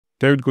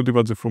David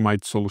Godiwadze from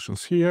IT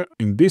Solutions here.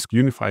 In this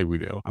UniFi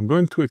video, I'm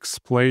going to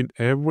explain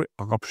every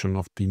option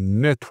of the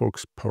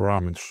networks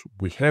parameters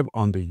we have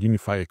on the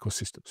UniFi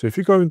ecosystem. So if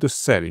you go into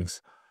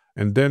settings,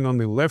 and then on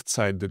the left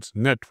side, there's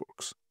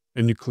networks,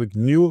 and you click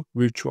new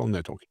virtual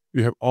network.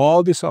 You have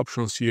all these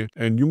options here,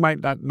 and you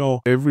might not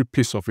know every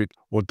piece of it.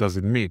 What does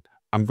it mean?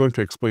 I'm going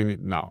to explain it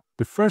now.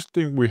 The first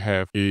thing we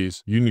have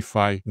is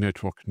UniFi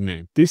Network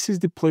name. This is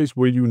the place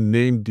where you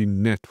name the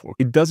network.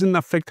 It doesn't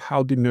affect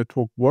how the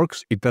network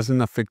works. It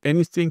doesn't affect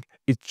anything.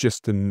 It's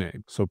just a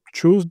name. So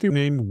choose the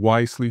name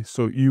wisely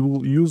so you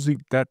will use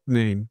that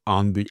name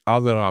on the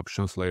other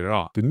options later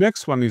on. The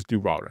next one is the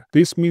router.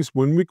 This means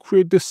when we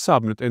create the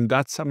subnet and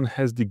that subnet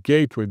has the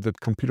gateway that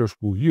computers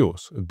will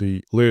use,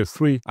 the layer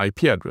 3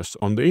 IP address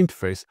on the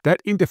interface,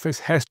 that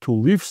interface has to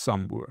live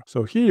somewhere.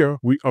 So here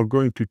we are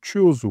going to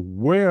choose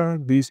where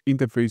these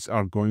interfaces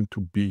are going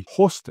to be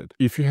hosted.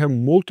 If you have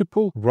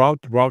multiple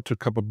router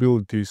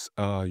capabilities,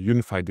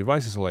 UniFi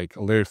devices like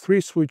layer 3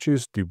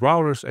 switches, the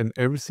routers and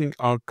everything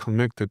are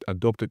connected,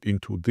 adopted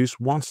into this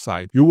one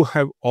site, you will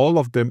have all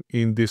of them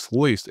in this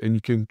list and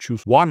you can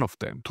choose one of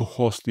them to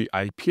host the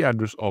IP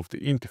address of the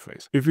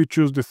interface. If you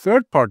choose the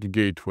third-party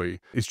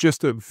gateway, it's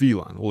just a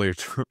VLAN layer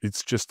 2.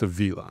 It's just a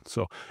VLAN.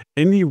 So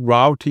any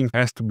routing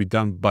has to be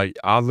done by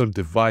other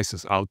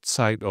devices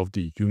outside of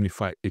the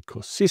UniFi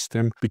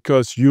ecosystem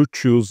because you're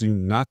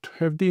choosing not to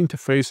have the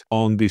interface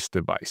on this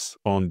device,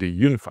 on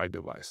the UniFi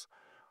device.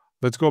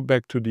 Let's go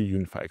back to the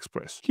UniFi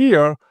Express.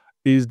 Here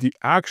is the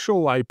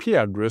actual IP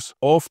address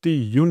of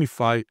the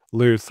UniFi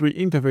layer 3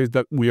 interface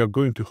that we are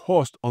going to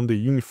host on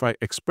the UniFi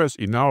Express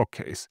in our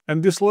case.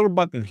 And this little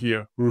button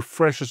here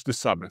refreshes the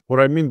subnet. What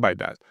I mean by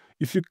that,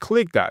 if you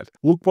click that,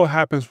 look what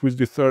happens with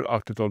the third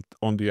octet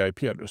on the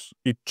IP address.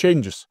 It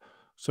changes.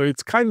 So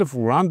it's kind of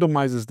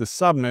randomizes the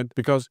subnet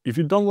because if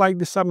you don't like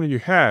the subnet you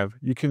have,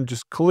 you can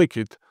just click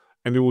it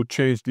and it will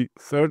change the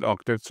third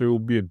octet, so it will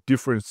be a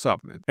different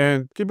subnet.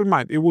 And keep in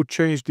mind, it will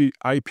change the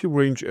IP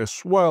range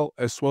as well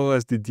as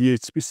the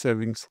DHCP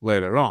settings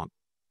later on.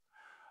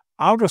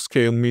 Auto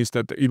scale means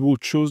that it will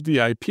choose the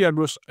IP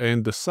address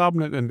and the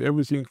subnet and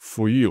everything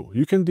for you.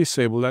 You can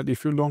disable that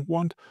if you don't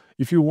want.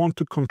 If you want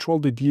to control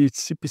the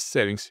DHCP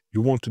settings,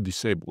 you want to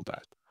disable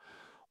that.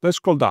 Let's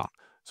scroll down.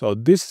 So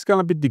this is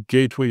going to be the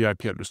gateway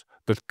IP address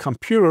that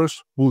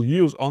computers will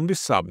use on the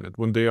subnet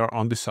when they are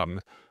on the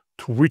subnet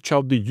to reach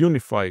out the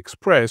UniFi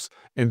Express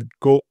and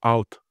go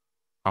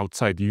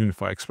outside the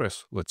UniFi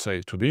Express, let's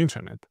say to the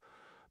internet.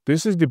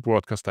 This is the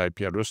broadcast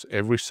IP address.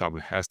 Every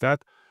subnet has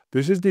that.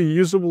 This is the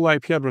usable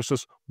IP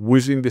addresses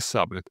within the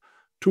subnet.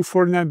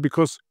 249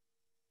 because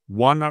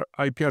one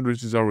IP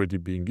address is already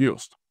being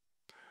used.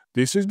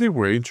 This is the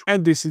range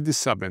and this is the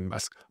subnet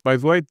mask. By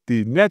the way,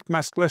 the net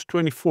mask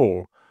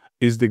 /24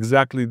 is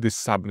exactly the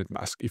subnet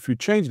mask. If you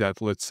change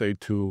that, let's say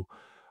to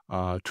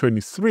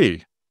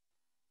 23,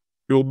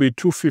 it will be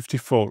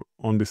 254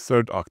 on the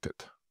third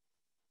octet.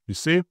 You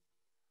see?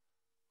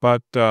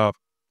 But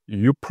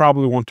you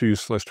probably want to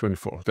use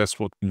 /24. That's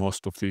what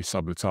most of the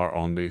subnets are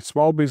on the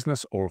small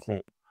business or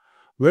home.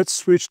 Let's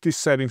switch the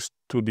settings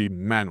to the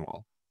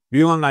manual.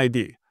 VLAN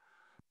ID.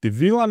 The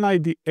VLAN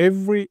ID,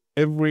 every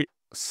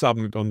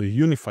subnet on the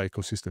UniFi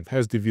ecosystem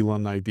has the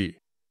VLAN ID.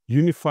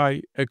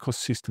 UniFi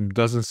ecosystem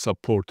doesn't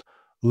support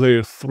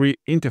layer 3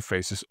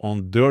 interfaces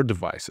on their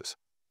devices.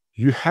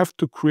 You have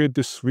to create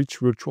the switch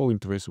virtual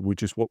interface,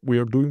 which is what we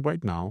are doing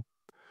right now,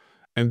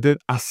 and then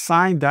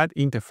assign that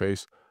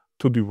interface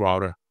to the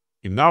router,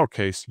 in our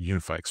case,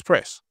 UniFi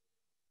Express.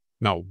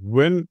 Now,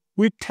 when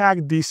we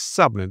tag this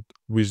subnet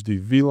with the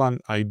VLAN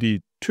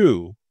ID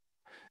 2,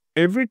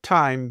 every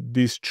time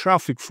this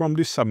traffic from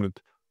this subnet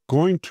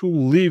going to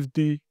leave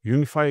the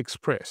UniFi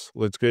Express,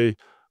 let's say,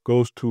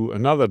 goes to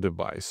another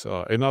device,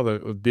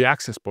 the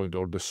access point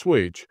or the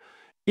switch,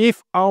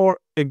 if our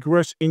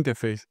egress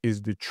interface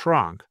is the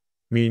trunk,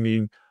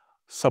 meaning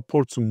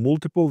supports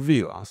multiple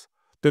VLANs,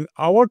 then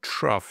our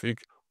traffic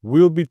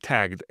will be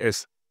tagged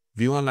as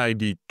VLAN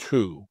ID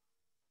 2.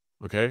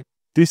 Okay?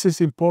 This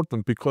is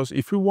important because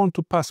if we want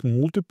to pass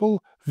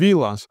multiple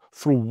VLANs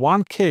through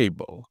one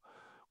cable,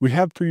 we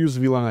have to use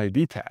VLAN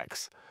ID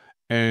tags.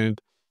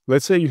 And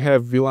let's say you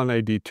have VLAN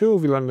ID 2,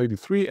 VLAN ID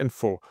 3, and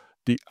 4.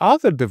 The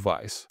other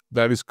device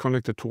that is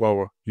connected to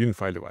our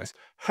UniFi device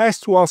has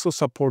to also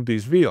support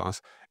these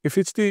VLANs. If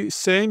it's the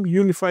same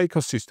UniFi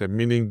ecosystem,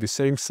 meaning the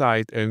same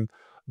site and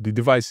the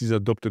device is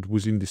adopted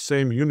within the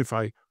same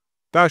UniFi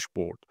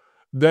dashboard,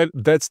 then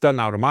that's done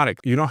automatic.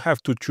 You don't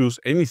have to choose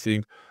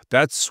anything.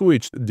 That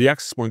switch, the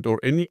access point, or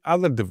any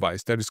other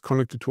device that is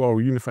connected to our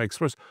UniFi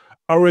Express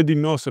already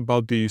knows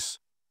about these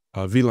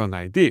VLAN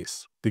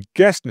IDs. The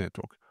guest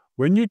network.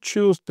 When you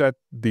choose that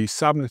the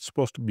subnet is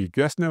supposed to be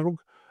guest network,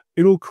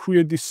 it will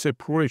create this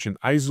separation,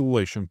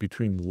 isolation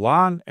between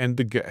LAN and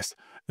the guest.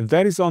 And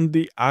that is on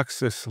the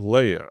access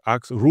layer,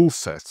 rule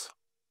sets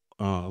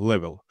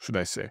level, should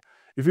I say.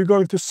 If you go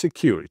into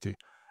security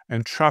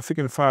and traffic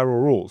and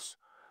firewall rules,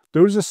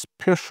 there is a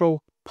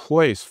special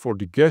place for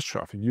the guest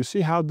traffic. You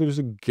see how there is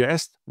a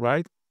guest,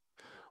 right?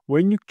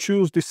 When you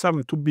choose the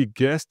subnet to be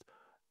guest,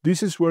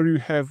 this is where you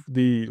have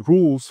the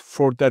rules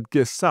for that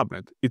guest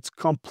subnet. It's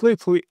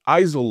completely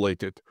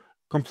isolated,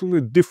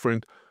 completely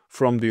different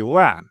from the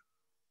LAN.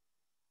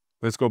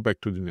 Let's go back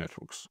to the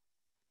networks.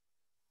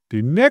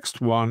 The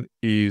next one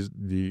is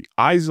the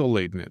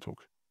isolate network.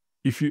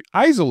 If you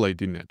isolate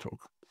the network,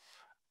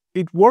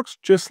 it works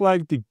just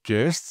like the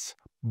guests,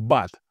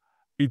 but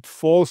it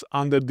falls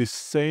under the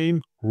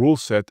same rule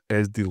set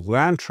as the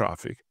LAN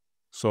traffic.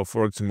 So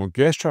for example,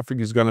 guest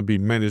traffic is going to be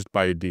managed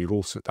by the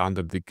rule set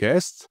under the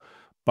guests,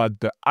 but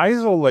the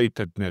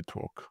isolated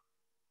network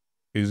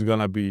is going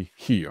to be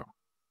here.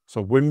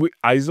 So when we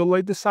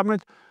isolate the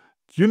subnet,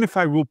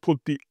 UniFi will put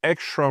the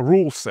extra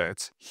rule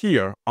sets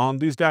here on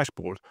this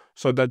dashboard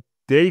so that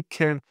they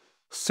can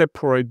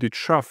separate the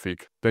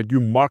traffic that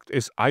you marked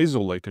as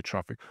isolated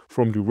traffic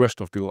from the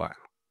rest of the LAN.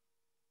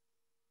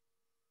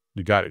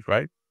 You got it,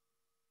 right?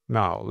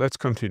 Now, let's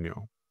continue.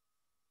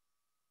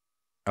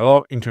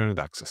 Allow internet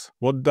access.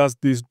 What does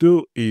this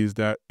do is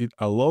that it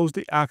allows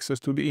the access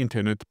to the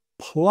internet,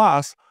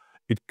 plus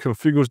it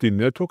configures the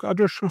network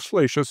address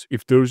translations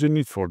if there is a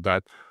need for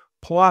that,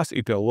 plus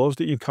it allows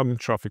the incoming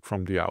traffic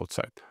from the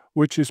outside,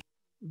 which is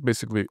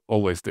basically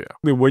always there.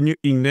 When you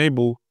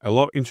enable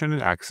allow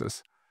internet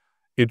access,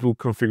 it will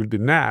configure the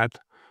NAT,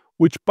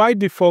 which by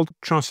default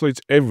translates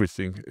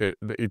everything.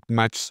 It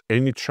matches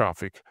any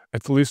traffic,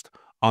 at least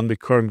on the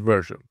current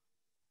version.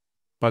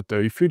 But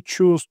if you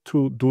choose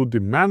to do the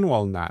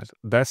manual NAT,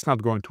 that's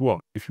not going to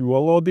work. If you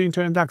allow the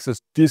internet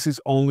access, this is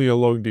only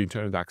allowing the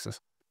internet access.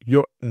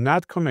 Your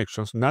NAT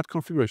connections, NAT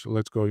configuration,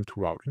 let's go into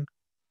routing.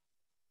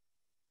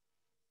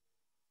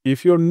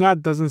 If your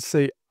NAT doesn't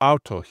say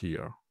auto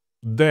here,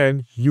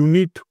 then you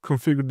need to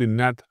configure the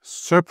NAT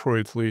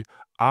separately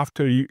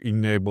after you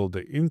enable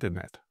the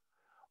internet.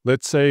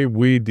 Let's say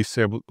we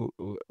disable,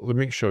 let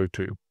me show it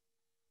to you.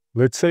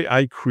 Let's say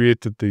I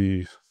created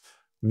the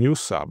new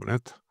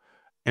subnet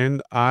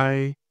and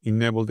I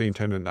enable the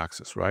internet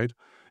access, right?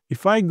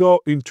 If I go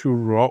into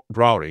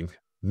routing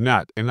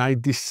NAT and I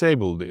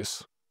disable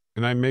this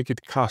and I make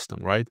it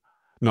custom, right?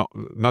 No,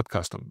 not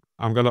custom.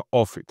 I'm going to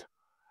off it.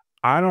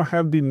 I don't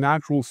have the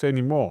NAT rules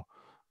anymore.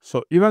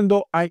 So even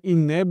though I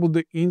enable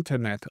the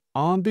internet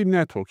on the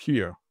network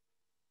here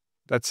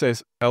that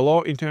says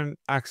allow internet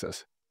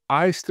access,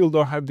 I still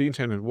don't have the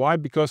internet. Why?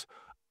 Because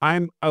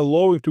I'm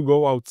allowing to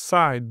go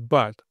outside,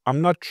 but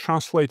I'm not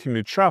translating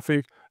the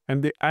traffic,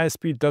 and the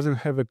ISP doesn't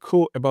have a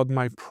clue about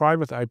my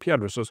private IP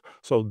addresses,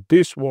 so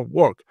this won't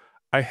work.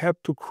 I have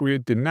to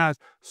create the NAT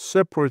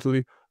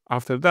separately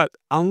after that,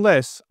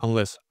 unless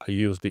I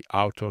use the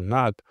auto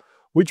NAT,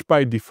 which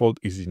by default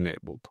is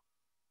enabled.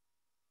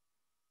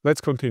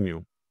 Let's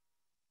continue.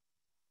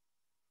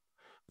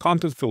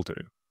 Content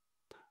filtering.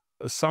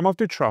 Some of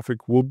the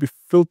traffic will be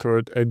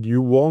filtered and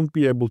you won't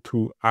be able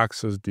to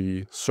access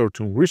the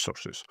certain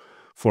resources.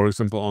 For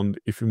example,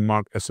 if you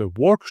mark as a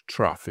work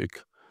traffic,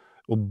 it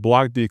will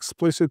block the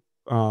explicit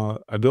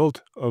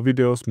adult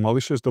videos,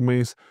 malicious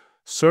domains,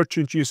 search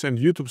engines, and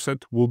YouTube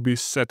set will be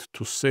set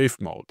to safe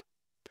mode.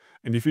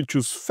 And if you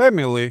choose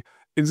family,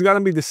 it's going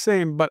to be the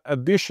same, but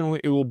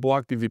additionally, it will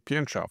block the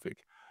VPN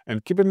traffic.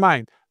 And keep in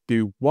mind,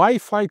 the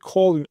Wi-Fi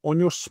calling on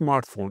your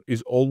smartphone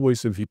is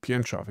always a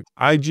VPN traffic,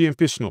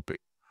 IGMP Snooping.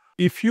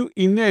 If you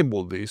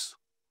enable this,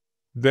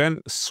 then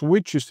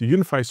switches, the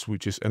UniFi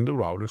switches and the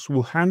routers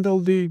will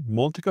handle the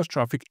multicast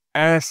traffic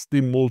as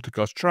the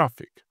multicast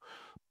traffic.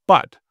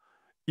 But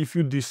if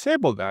you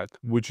disable that,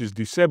 which is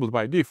disabled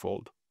by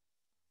default,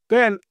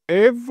 then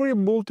every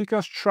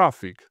multicast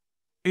traffic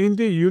in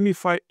the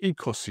UniFi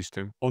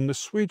ecosystem on the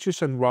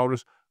switches and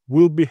routers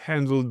will be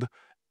handled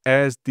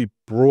as the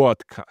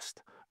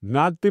broadcast.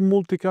 Not the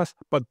multicast,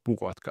 but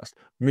broadcast.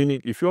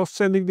 Meaning, if you're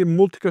sending the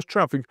multicast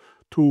traffic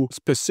to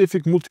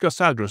specific multicast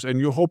address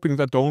and you're hoping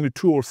that only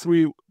 2 or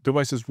 3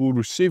 devices will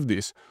receive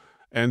this,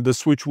 and the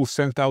switch will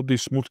send out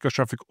this multicast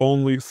traffic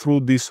only through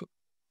these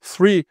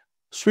 3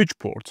 switch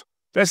ports,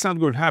 that's not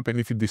going to happen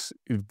if this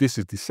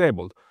is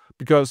disabled,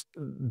 because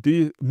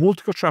the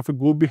multicast traffic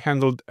will be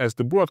handled as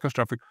the broadcast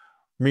traffic,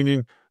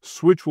 meaning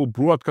switch will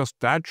broadcast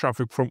that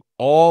traffic from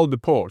all the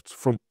ports,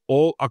 from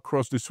all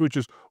across the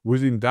switches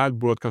within that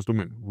broadcast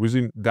domain,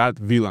 within that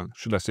VLAN,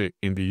 should I say,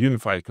 in the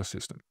UniFi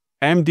ecosystem.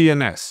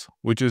 mDNS,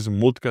 which is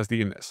multicast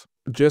DNS.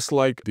 Just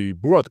like the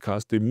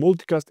broadcast, the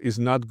multicast is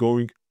not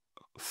going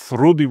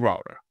through the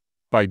router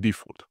by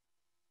default.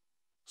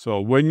 So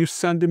when you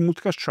send the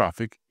multicast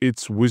traffic,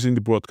 it's within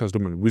the broadcast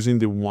domain, within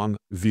the one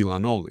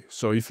VLAN only.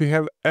 So if you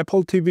have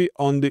Apple TV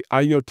on the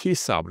IoT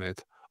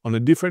subnet on a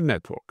different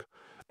network,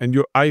 and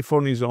your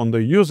iPhone is on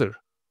the user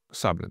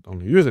subnet, on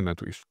the user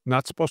network, it's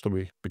not supposed to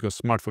be because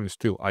smartphone is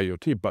still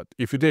IoT, but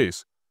if it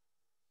is,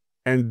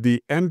 and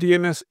the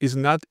mDNS is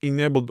not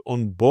enabled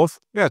on both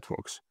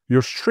networks,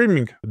 you're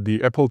streaming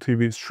the Apple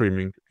TV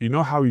streaming. You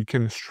know how you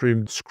can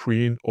stream the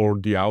screen or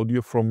the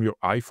audio from your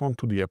iPhone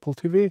to the Apple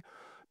TV?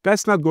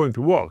 That's not going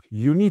to work.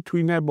 You need to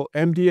enable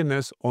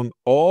mDNS on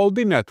all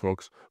the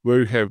networks where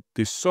you have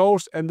the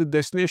source and the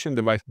destination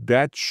device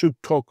that should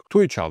talk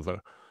to each other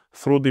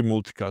through the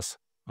multicast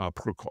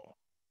protocol.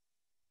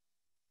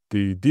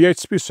 The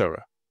DHCP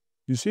server.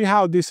 You see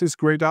how this is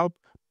grayed out?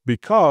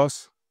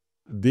 Because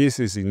this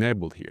is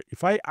enabled here.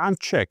 If I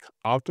uncheck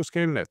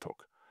auto-scan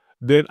network,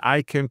 then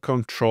I can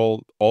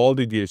control all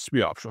the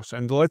DHCP options.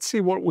 And let's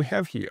see what we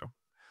have here.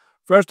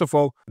 First of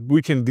all,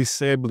 we can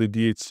disable the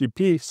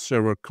DHCP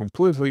server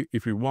completely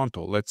if we want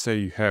to. Let's say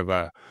you have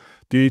a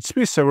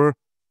DHCP server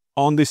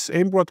on the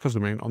same broadcast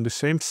domain, on the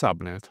same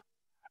subnet,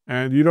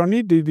 and you don't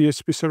need the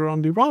DHCP server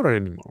on the router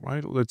anymore,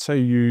 right? Let's say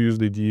you use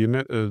the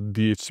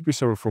DHCP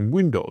server from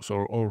Windows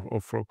or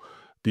from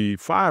the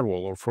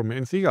firewall or from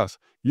anything else.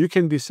 You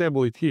can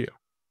disable it here.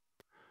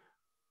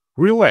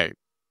 Relay.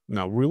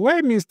 Now,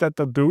 relay means that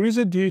there is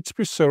a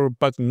DHCP server,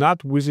 but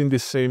not within the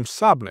same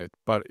subnet,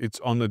 but it's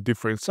on a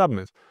different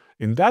subnet.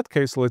 In that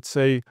case, let's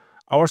say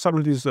our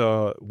subnet is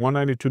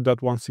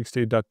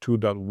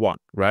 192.168.2.1,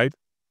 right?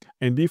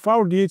 And if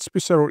our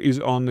DHCP server is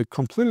on a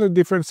completely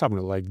different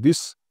subnet, like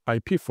this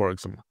IP, for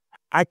example,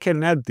 I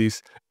can add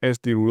this as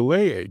the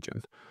relay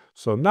agent.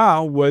 So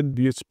now when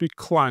DHCP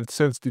client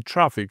sends the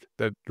traffic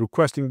that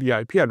requesting the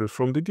IP address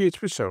from the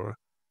DHCP server,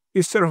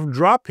 instead of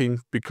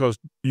dropping because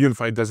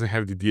UniFi doesn't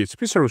have the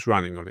DHCP service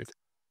running on it,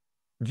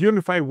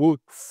 UniFi will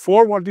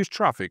forward this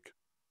traffic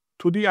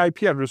to the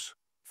IP address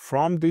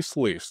from this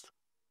list.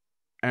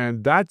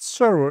 And that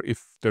server,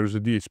 if there is a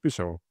DHCP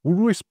server, will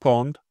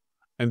respond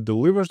and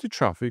delivers the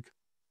traffic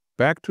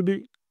back to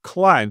the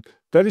client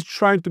that is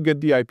trying to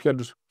get the IP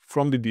address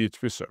from the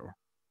DHCP server.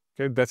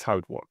 Okay, that's how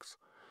it works.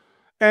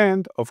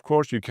 And of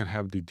course, you can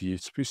have the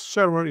DHCP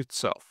server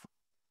itself.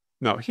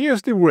 Now,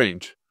 here's the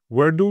range.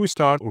 Where do we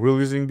start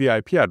releasing the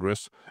IP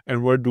address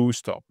and where do we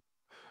stop?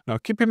 Now,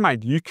 keep in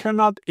mind, you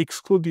cannot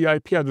exclude the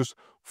IP address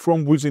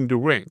from within the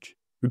range.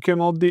 You can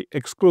only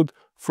exclude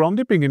from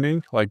the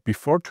beginning, like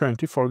before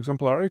 20, for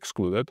example, are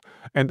excluded,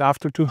 and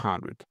after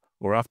 200,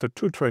 or after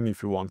 220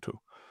 if you want to.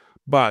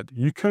 But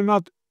you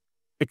cannot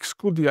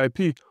exclude the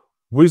IP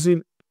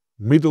within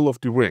middle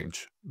of the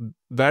range.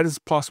 That is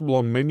possible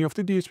on many of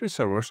the DHCP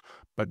servers,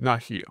 but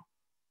not here.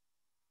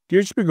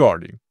 DHCP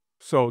Guarding.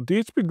 So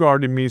DHCP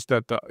Guarding means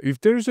that if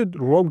there is a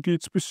rogue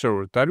DHCP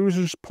server that is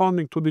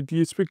responding to the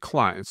DHCP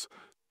clients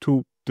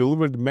to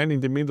deliver the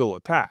man-in-the-middle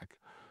attack,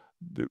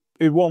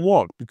 it won't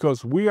work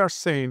because we are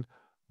saying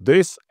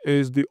this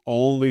is the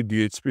only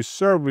DHCP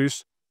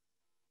service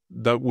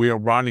that we are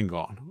running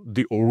on,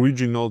 the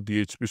original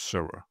DHCP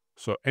server.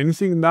 So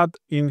anything not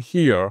in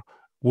here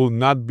will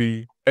not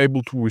be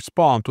able to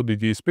respond to the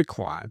DHCP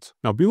clients.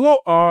 Now below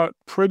are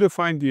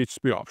predefined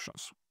DHCP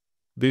options.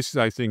 This is,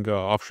 I think,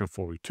 option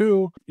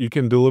 42. You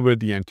can deliver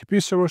the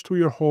NTP servers to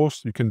your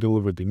host. You can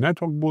deliver the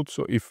network boot.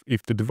 So if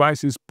the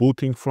device is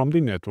booting from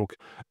the network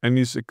and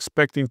is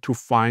expecting to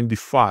find the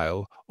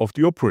file of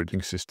the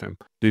operating system,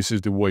 this is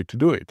the way to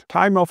do it.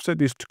 Time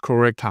offset is the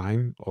correct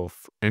time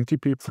of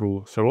NTP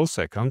through several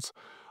seconds.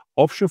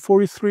 Option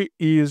 43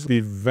 is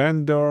the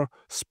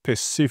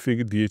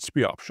vendor-specific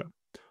DHCP option.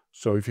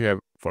 So if you have,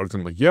 for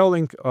example,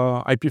 yelling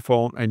IP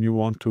phone and you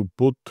want to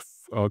boot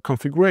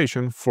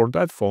configuration for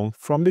that phone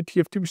from the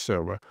TFTP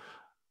server,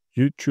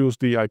 you choose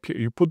the IP,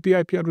 you put the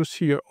IP address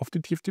here of the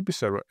TFTP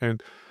server,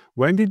 and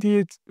when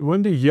the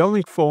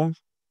yelling phone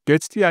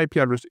gets the IP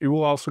address, it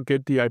will also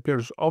get the IP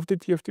address of the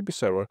TFTP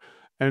server,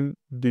 and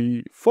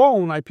the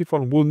IP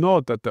phone will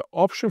know that the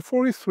option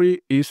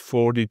 43 is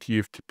for the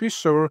TFTP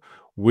server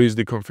with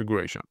the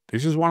configuration.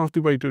 This is one of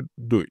the ways to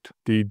do it.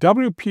 The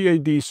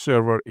WPAD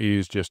server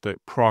is just a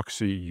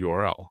proxy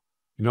URL.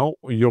 You know,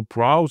 your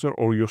browser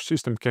or your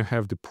system can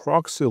have the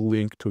proxy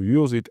link to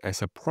use it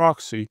as a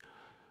proxy.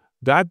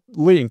 That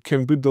link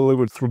can be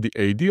delivered through the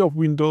AD of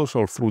Windows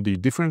or through the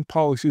different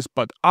policies,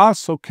 but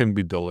also can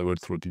be delivered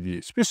through the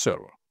DHCP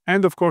server.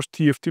 And of course,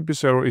 TFTP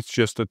server is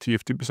just a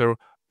TFTP server.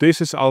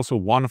 This is also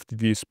one of the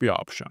DHCP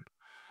options.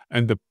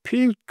 And the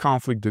ping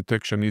conflict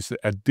detection is the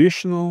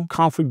additional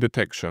conflict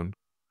detection.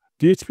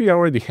 DHCP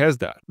already has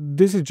that.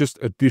 This is just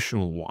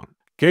additional one.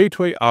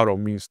 Gateway auto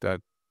means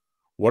that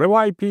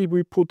whatever IP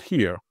we put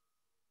here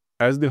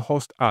as the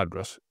host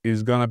address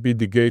is gonna be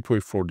the gateway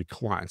for the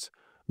clients.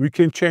 We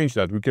can change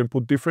that. We can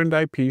put different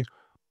IP,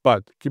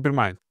 but keep in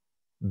mind,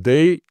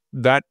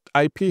 that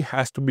IP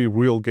has to be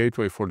real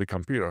gateway for the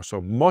computer.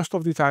 So most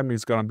of the time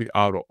it's gonna be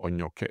auto on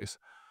your case.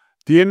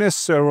 DNS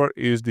server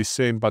is the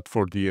same, but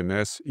for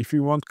DNS. If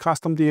you want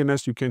custom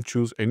DNS, you can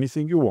choose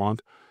anything you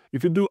want.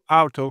 If you do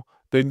auto,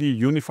 then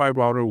the UniFi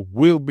router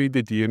will be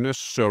the DNS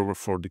server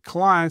for the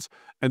clients,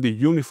 and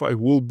the UniFi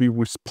will be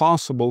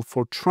responsible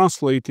for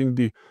translating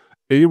the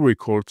A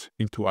records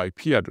into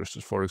IP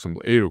addresses, for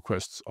example, A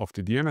requests of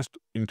the DNS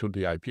into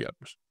the IP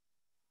address.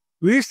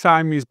 This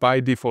time is by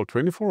default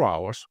 24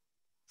 hours.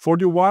 For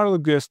the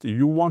wireless guest,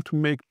 you want to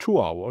make 2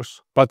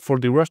 hours, but for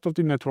the rest of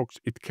the networks,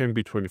 it can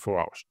be 24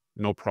 hours.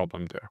 No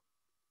problem there.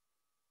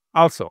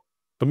 Also,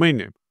 domain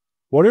name.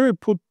 Whatever you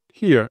put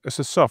here as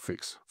a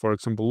suffix, for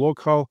example,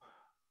 local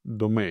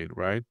domain,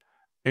 right?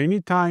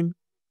 Anytime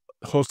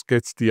host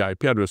gets the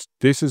IP address,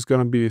 this is going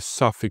to be a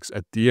suffix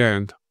at the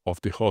end of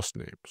the host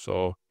name.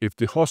 So if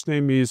the host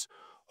name is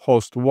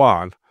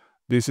host1,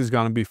 this is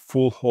going to be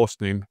full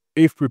host name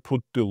if we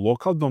put the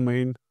local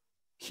domain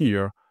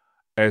here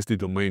as the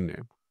domain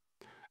name.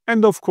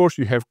 And of course,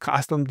 you have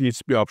custom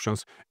DHCP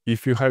options.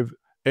 If you have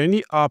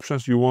any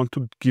options you want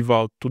to give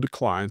out to the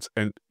clients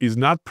and is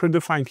not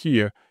predefined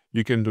here,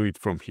 you can do it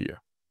from here.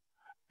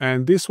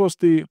 And this was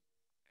the,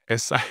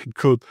 as I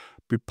could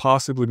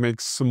possibly make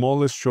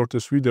smallest,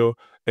 shortest video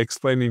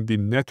explaining the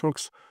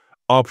network's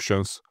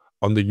options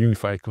on the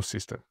UniFi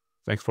ecosystem.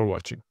 Thanks for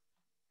watching.